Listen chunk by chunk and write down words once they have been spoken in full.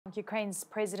Ukraine's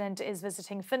president is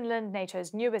visiting Finland,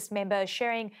 NATO's newest member,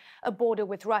 sharing a border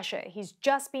with Russia. He's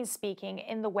just been speaking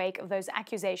in the wake of those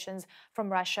accusations from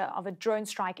Russia of a drone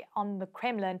strike on the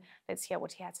Kremlin. Let's hear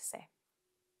what he had to say.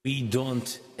 We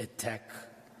don't attack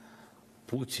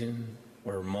Putin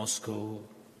or Moscow.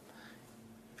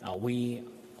 We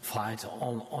fight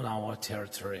on our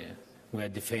territory. We are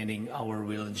defending our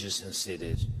villages and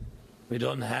cities. We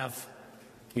don't have,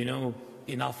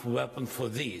 enough weapons for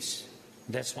this.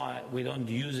 That's why we don't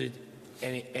use it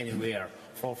anywhere.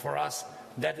 For us,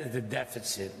 that is the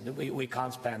deficit. We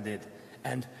can't spend it.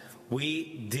 And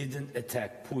we didn't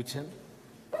attack Putin.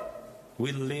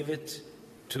 We leave it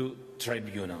to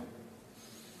tribunal.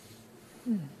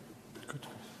 Good.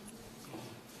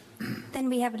 Then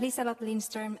we have Liselott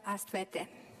Lindström, SVT.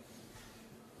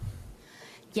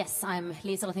 Yes, I'm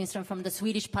Liselott Lindström from the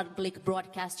Swedish public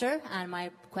broadcaster, and my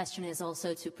question is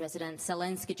also to President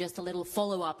Zelensky, just a little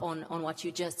follow-up on what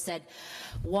you just said.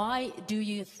 Why do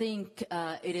you think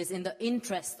it is in the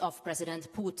interest of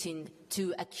President Putin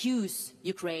to accuse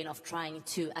Ukraine of trying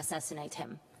to assassinate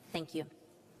him? Thank you.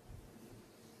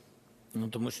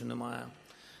 Тому що немає.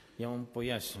 Я вам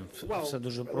поясню. Все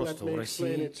дуже просто.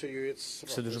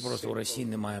 У Росії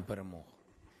немає перемог.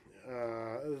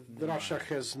 Russia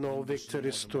has no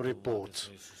victories to report.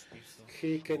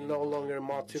 He can no longer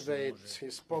motivate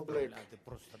his public.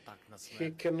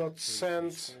 He cannot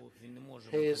send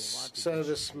his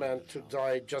servicemen to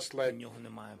die just like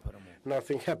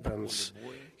nothing happens.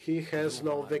 He has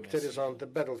no victories on the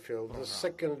battlefield. The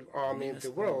second army in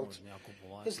the world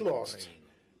is lost.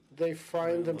 They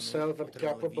find themselves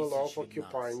incapable of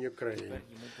occupying Ukraine.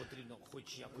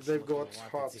 They've got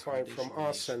hard time from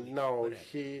us, and now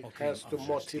he has to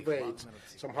motivate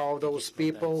somehow those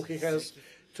people. He has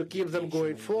to keep them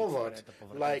going forward,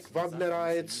 like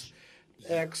Wagnerites,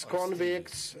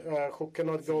 ex-convicts who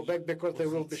cannot go back because they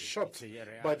will be shot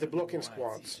by the blocking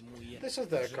squads. This is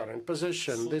their current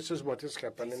position. This is what is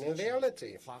happening in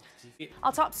reality.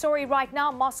 Our top story right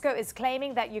now, Moscow is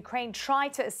claiming that Ukraine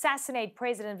tried to assassinate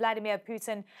President Vladimir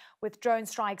Putin with drone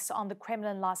strikes on the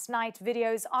Kremlin last night.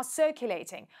 Videos are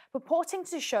circulating, purporting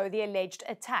to show the alleged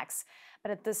attacks.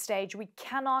 But at this stage, we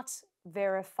cannot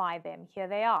verify them. Here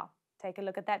they are. Take a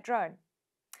look at that drone.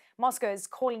 Moscow is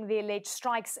calling the alleged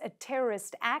strikes a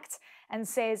terrorist act and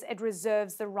says it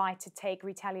reserves the right to take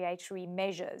retaliatory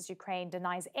measures. Ukraine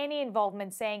denies any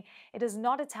involvement, saying it does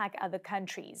not attack other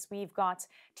countries. We've got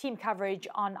team coverage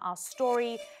on our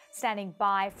story standing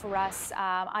by for us.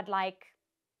 I've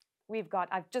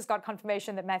just got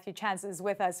confirmation that Matthew Chance is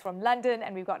with us from London,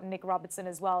 and we've got Nick Robertson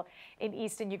as well in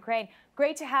eastern Ukraine.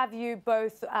 Great to have you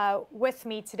both with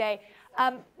me today.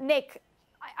 Nick,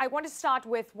 I want to start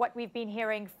with what we've been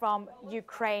hearing from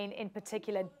Ukraine in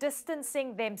particular,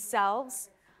 distancing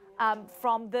themselves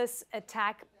from this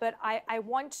attack. But I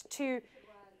want to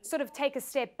sort of take a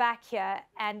step back here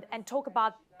and talk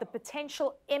about the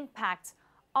potential impact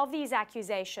of these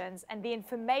accusations and the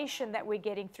information that we're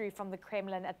getting through from the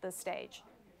Kremlin at this stage.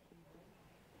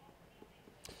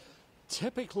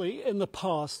 Typically, in the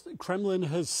past, the Kremlin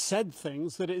has said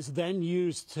things that it's then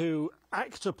used to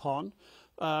act upon.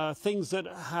 Things that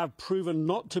have proven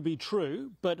not to be true,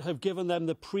 but have given them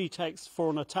the pretext for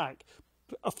an attack,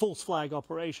 a false flag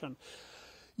operation.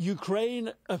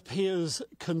 Ukraine appears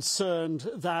concerned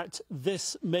that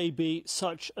this may be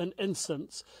such an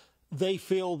instance. They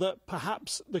feel that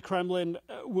perhaps the Kremlin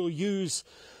will use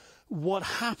what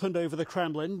happened over the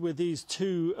Kremlin with these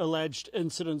two alleged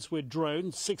incidents with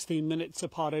drones, 16 minutes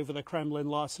apart over the Kremlin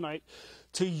last night,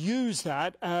 to use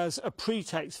that as a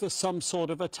pretext for some sort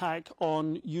of attack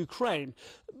on Ukraine.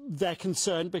 They're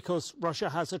concerned because Russia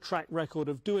has a track record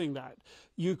of doing that.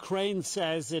 Ukraine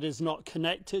says it is not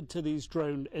connected to these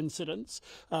drone incidents.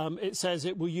 It says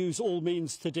it will use all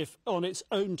means on its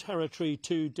own territory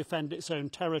to defend its own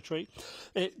territory.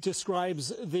 It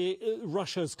describes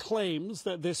Russia's claims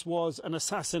that this was an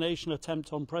assassination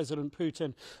attempt on President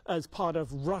Putin as part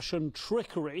of Russian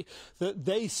trickery that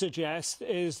they suggest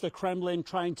is the Kremlin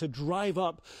trying to drive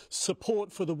up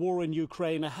support for the war in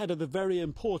Ukraine ahead of the very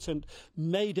important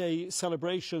May Day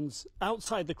celebrations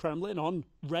outside the Kremlin on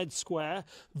Red Square.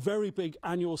 Very big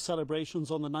annual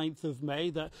celebrations on the 9th of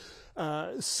May that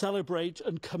celebrate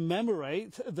and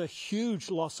commemorate the huge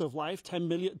loss of life,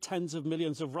 tens of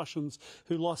millions of Russians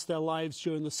who lost their lives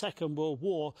during the Second World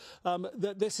War.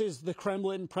 That this is the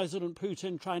Kremlin, President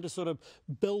Putin, trying to sort of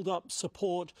build up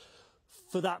support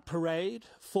for that parade,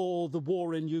 for the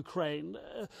war in Ukraine.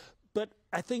 But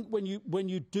I think when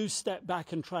you do step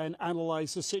back and try and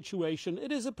analyse the situation,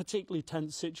 it is a particularly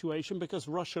tense situation because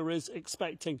Russia is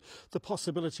expecting the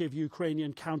possibility of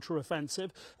Ukrainian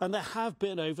counteroffensive, and there have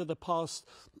been over the past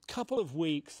couple of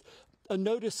weeks a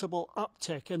noticeable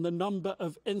uptick in the number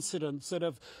of incidents that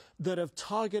have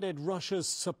targeted Russia's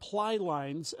supply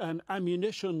lines and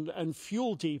ammunition and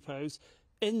fuel depots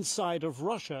inside of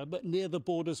Russia, but near the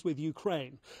borders with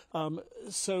Ukraine.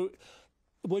 So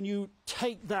when you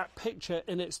take that picture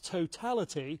in its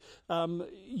totality,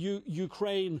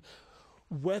 Ukraine,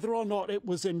 whether or not it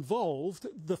was involved,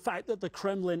 the fact that the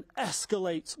Kremlin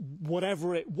escalates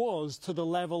whatever it was to the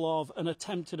level of an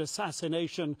attempted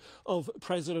assassination of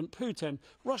President Putin,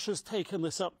 Russia's taken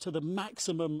this up to the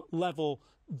maximum level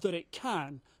that it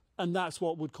can, and that's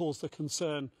what would cause the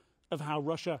concern of how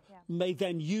Russia may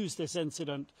then use this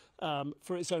incident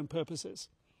for its own purposes.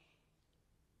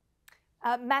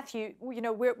 Matthew, you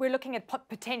know, we're looking at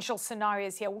potential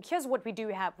scenarios here. Well, here's what we do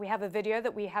have. We have a video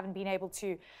that we haven't been able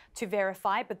to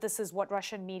verify, but this is what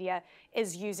Russian media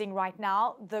is using right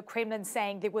now. The Kremlin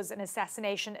saying there was an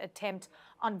assassination attempt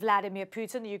on Vladimir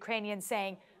Putin. The Ukrainians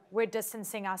saying we're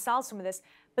distancing ourselves from this.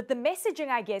 But the messaging,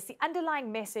 I guess, the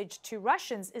underlying message to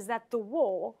Russians is that the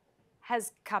war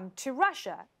has come to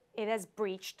Russia. It has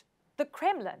breached the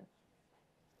Kremlin.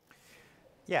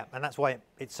 Yeah, and that's why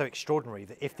it's so extraordinary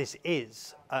that if this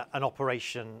is an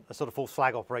operation, a sort of false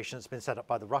flag operation that's been set up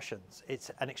by the Russians, it's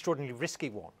an extraordinarily risky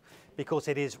one because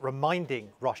it is reminding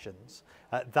Russians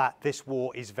that this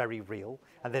war is very real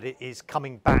and that it is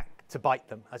coming back to bite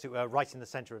them, as it were, right in the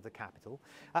centre of the capital.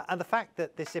 And the fact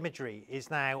that this imagery is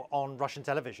now on Russian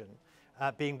television,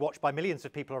 being watched by millions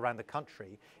of people around the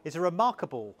country, is a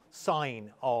remarkable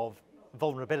sign of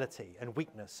vulnerability and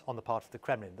weakness on the part of the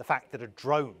Kremlin. The fact that a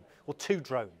drone or two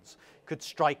drones could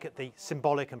strike at the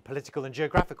symbolic and political and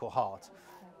geographical heart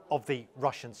of the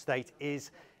Russian state is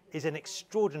an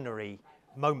extraordinary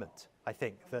moment, I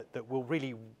think, that will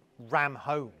really ram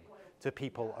home to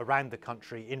people around the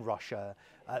country in Russia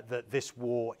that this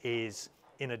war is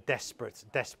in a desperate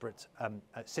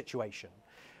situation.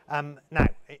 Now,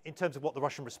 in terms of what the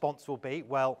Russian response will be,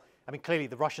 well, I mean, clearly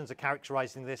the Russians are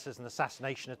characterizing this as an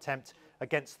assassination attempt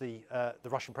against the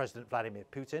Russian President Vladimir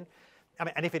Putin. I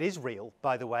mean, and if it is real,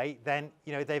 by the way, then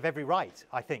you know they have every right,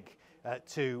 I think,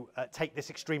 to take this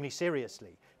extremely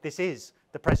seriously. This is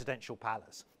the presidential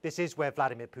palace. This is where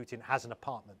Vladimir Putin has an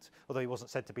apartment, although he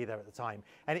wasn't said to be there at the time.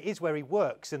 And it is where he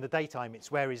works in the daytime.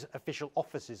 It's where his official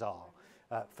offices are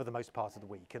for the most part of the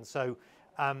week. And so,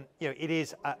 you know, it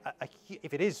is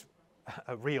if it is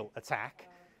a real attack,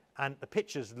 and the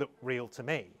pictures look real to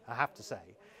me, I have to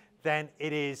say, then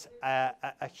it is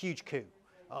a huge coup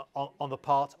on the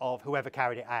part of whoever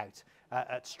carried it out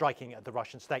at striking at the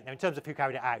Russian state. Now, in terms of who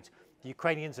carried it out, the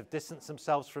Ukrainians have distanced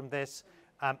themselves from this.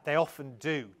 They often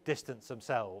do distance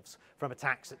themselves from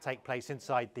attacks that take place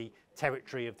inside the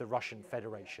territory of the Russian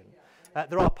Federation.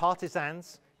 There are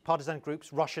partisan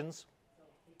groups, Russians,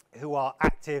 who are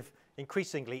active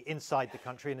increasingly inside the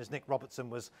country, and as Nick Robertson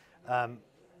was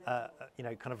you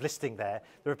know, kind of listing there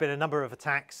have been a number of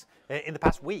attacks in the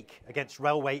past week against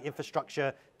railway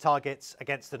infrastructure targets,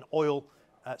 against an oil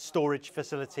storage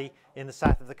facility in the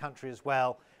south of the country as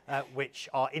well, which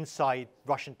are inside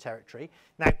Russian territory.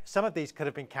 Now, some of these could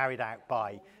have been carried out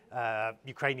by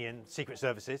Ukrainian secret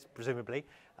services, presumably.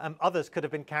 Others could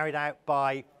have been carried out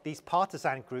by these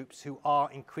partisan groups who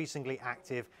are increasingly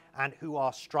active and who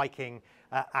are striking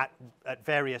at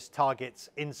various targets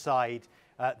inside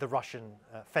the Russian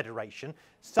Federation,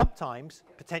 sometimes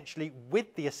potentially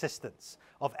with the assistance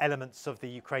of elements of the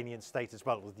Ukrainian state as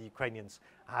well. The Ukrainians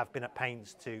have been at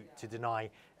pains to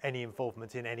deny any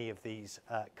involvement in any of these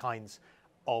kinds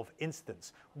of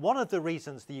incidents. One of the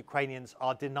reasons the Ukrainians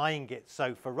are denying it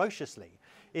so ferociously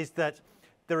is that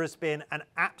there has been an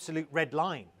absolute red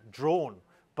line drawn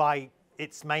by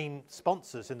its main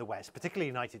sponsors in the West, particularly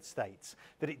the United States,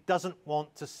 that it doesn't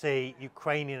want to see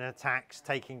Ukrainian attacks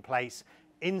taking place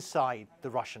inside the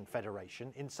Russian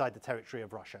Federation, inside the territory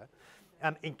of Russia,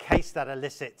 in case that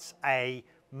elicits a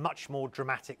much more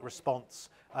dramatic response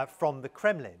from the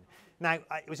Kremlin. Now,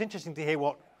 it was interesting to hear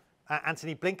what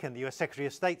Antony Blinken, the US Secretary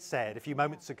of State, said a few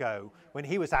moments ago when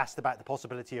he was asked about the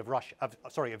possibility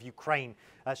of Ukraine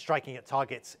striking at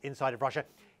targets inside of Russia.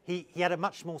 He had a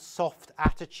much more soft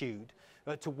attitude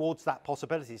towards that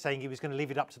possibility, saying he was going to leave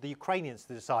it up to the Ukrainians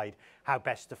to decide how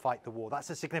best to fight the war.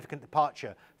 That's a significant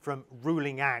departure from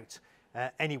ruling out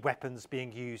any weapons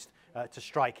being used to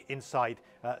strike inside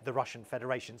the Russian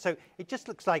Federation. So it just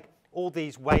looks like all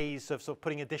these ways of sort of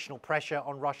putting additional pressure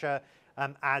on Russia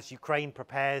as Ukraine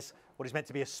prepares what is meant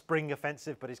to be a spring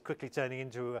offensive, but is quickly turning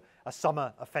into a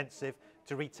summer offensive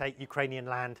to retake Ukrainian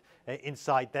land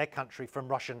inside their country from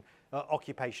Russian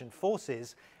occupation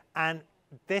forces. And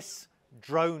this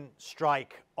drone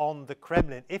strike on the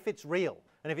Kremlin, if it's real,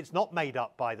 and if it's not made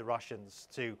up by the Russians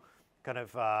to kind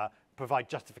of provide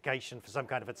justification for some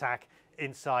kind of attack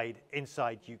inside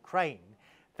Ukraine,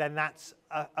 then that's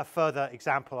a further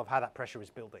example of how that pressure is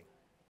building.